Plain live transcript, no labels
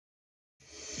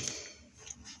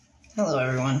Hello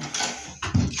everyone.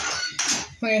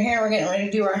 We're here, we're getting ready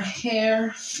to do our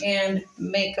hair and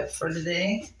makeup for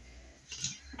today.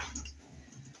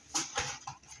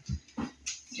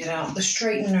 Get out the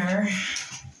straightener.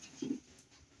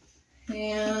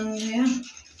 And yeah,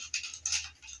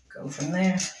 go from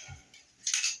there.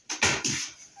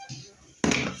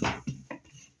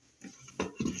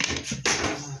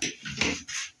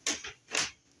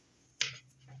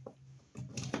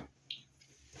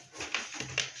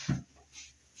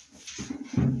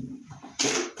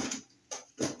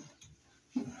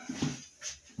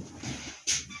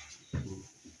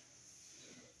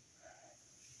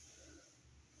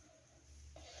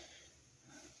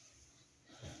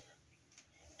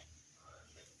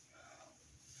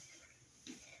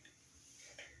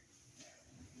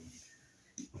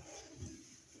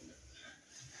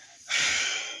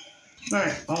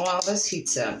 Alright, well, while this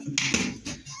heats up,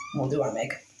 we'll do our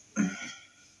makeup.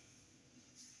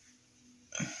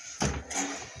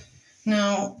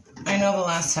 Now, I know the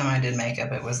last time I did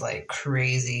makeup, it was like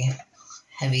crazy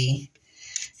heavy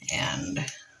and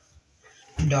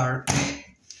dark.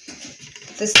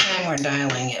 This time we're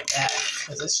dialing it back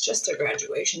because it's just a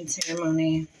graduation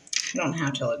ceremony. You don't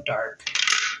have to look dark.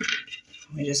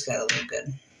 We just gotta look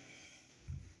good.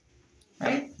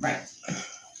 Right? Right.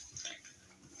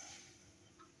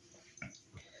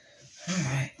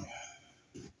 Alright.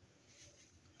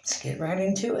 Let's get right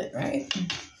into it, right?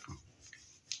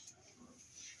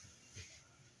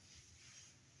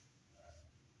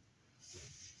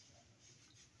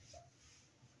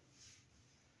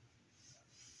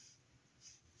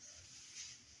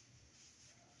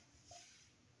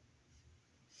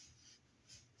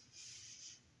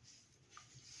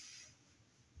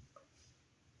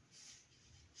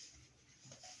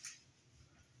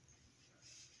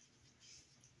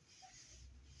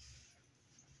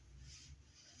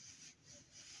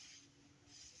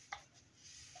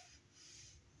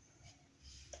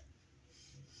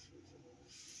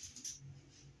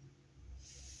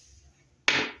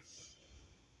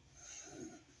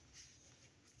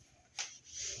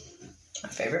 My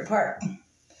favorite part,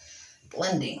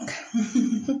 blending.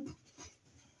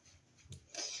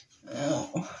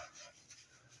 Oh.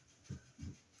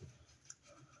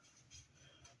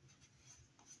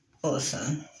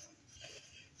 Listen,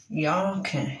 y'all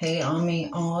can hate on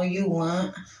me all you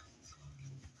want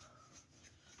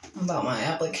about my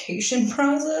application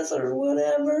process or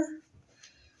whatever,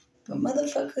 but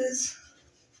motherfuckers,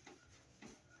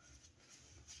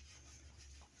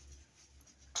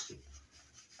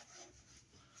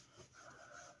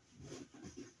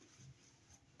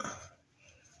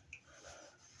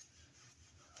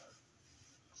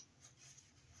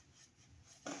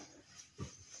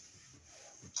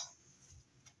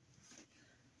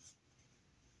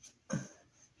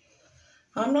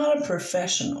 I'm not a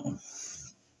professional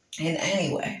in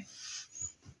any way.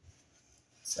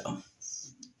 So,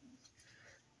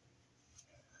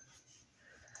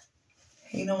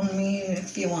 hate on me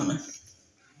if you wanna.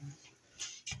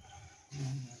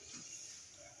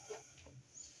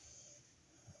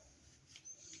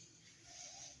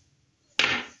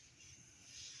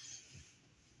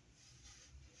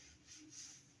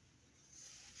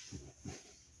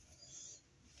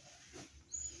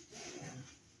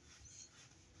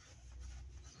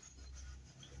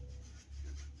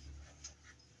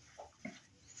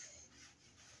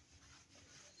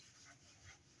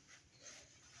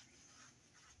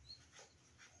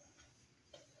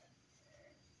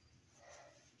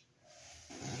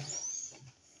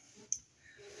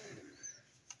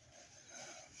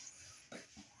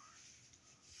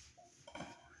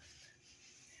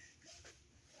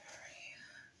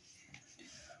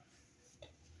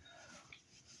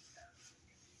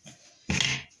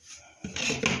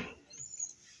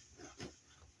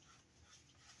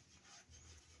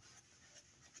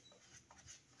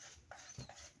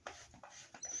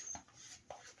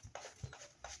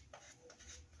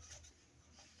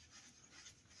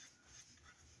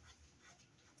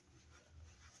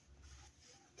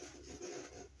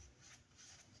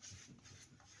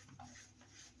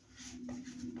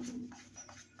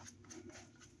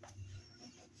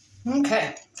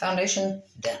 Okay, foundation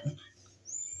done.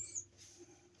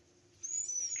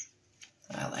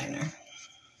 Eyeliner.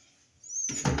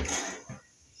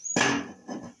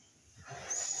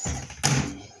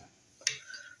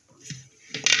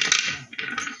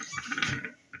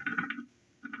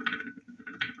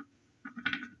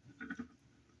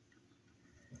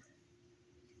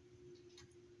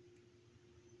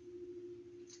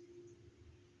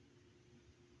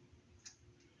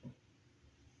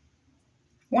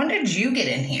 When did you get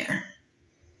in here?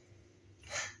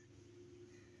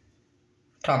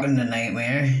 talking to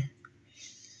Nightmare.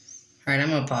 All right, I'm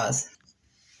gonna pause.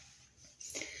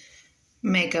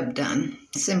 Makeup done.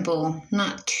 Simple,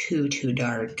 not too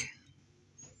dark.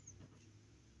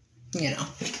 You know.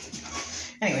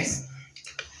 Anyways,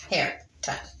 hair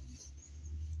time.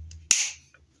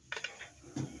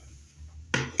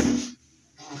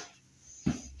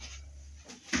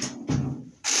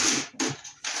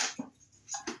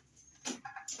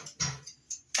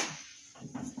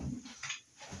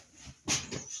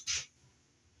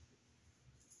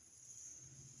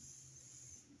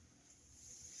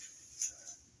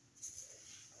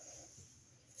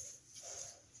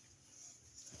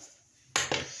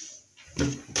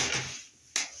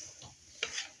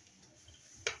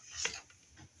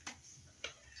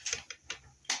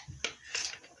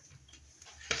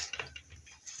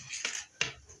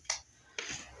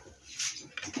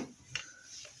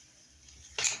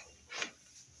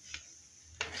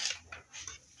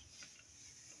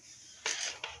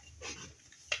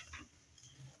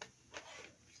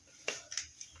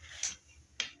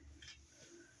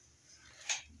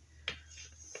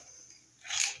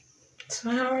 So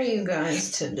how are you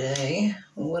guys today?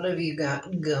 What have you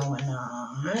got going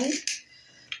on?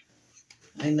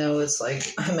 I know it's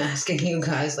like I'm asking you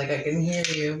guys like I can hear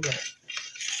you, but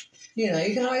you know,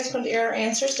 you can always put your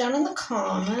answers down in the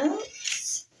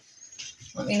comments.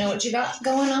 Let me know what you got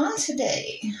going on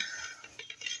today.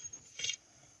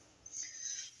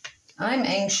 I'm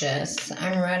anxious.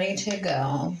 I'm ready to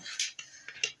go.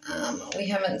 We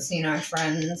haven't seen our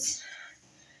friends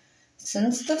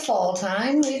since the fall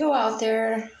time. We go out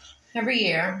there every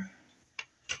year,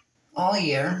 all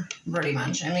year, pretty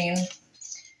much. I mean,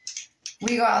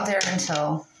 we go out there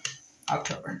until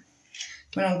October.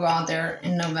 We don't go out there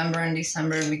in November and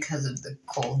December because of the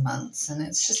cold months, and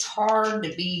it's just hard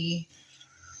to be.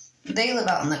 They live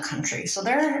out in the country, so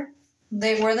where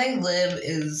they live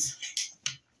is,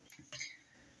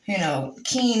 you know,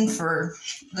 keen for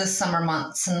the summer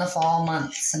months and the fall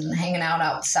months and hanging out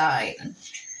outside, and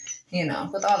you know,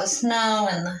 with all the snow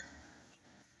and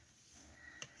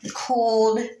the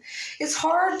cold, it's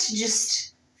hard to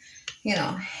just, you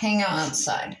know, hang out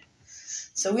outside.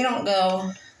 So we don't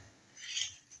go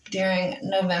during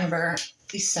November,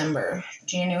 December,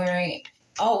 January.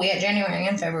 Oh, we had January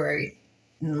and February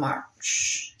and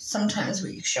March. Sometimes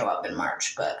we show up in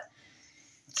March, but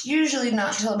it's usually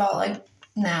not till about like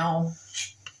now,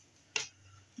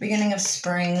 beginning of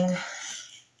spring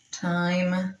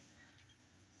time.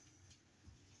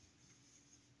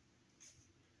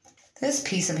 This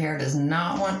piece of hair does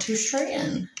not want to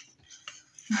straighten.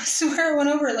 I swear I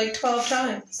went over it like 12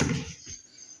 times.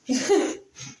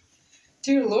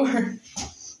 Dear Lord.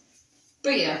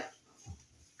 But yeah.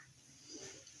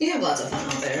 We have lots of fun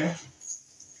out there.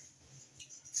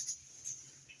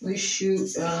 We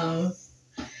shoot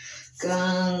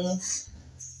guns.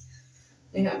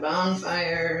 We have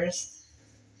bonfires.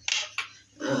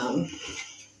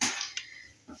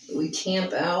 We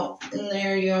camp out in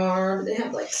their yard. They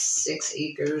have like 6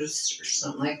 acres or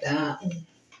something like that.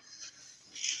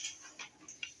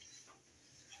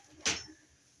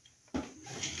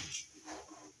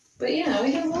 But yeah,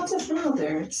 we have lots of fun out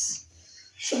there. It's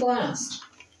a blast.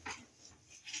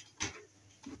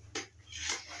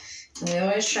 And we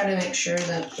always try to make sure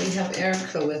that we have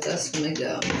Erica with us when we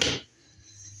go,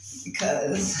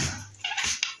 because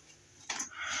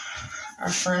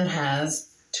our friend has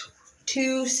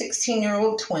 2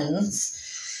 16-year-old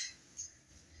twins,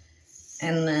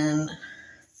 and then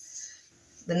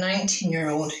the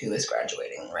 19-year-old who is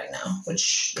graduating right now,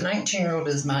 which the 19-year-old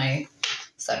is my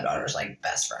stepdaughter's like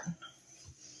best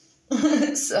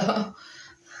friend. So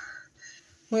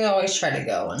we always try to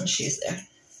go when she's there.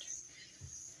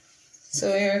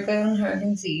 So Erica and her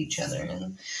can see each other,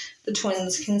 and the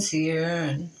twins can see her,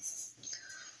 and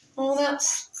all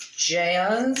that's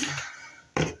jazz.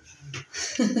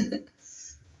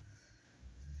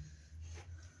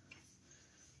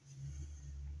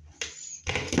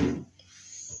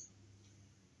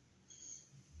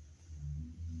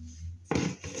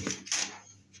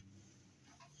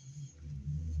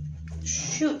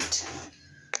 Shoot.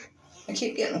 I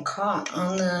keep getting caught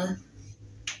on the...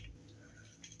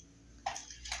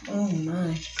 Oh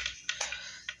my.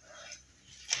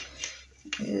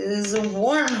 It is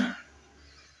warm.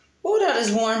 Oh, that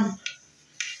is warm.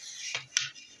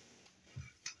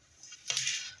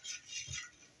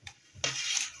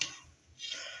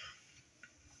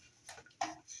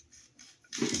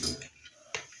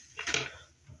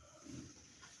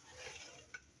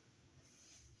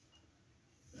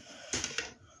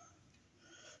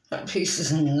 That piece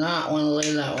does not want to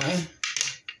lay that way.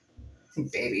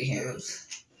 Baby hairs.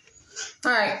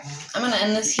 Alright, I'm going to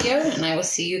end this here, and I will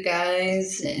see you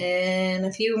guys in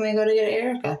a few when we go to get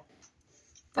Erica.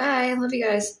 Bye. Love you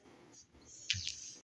guys.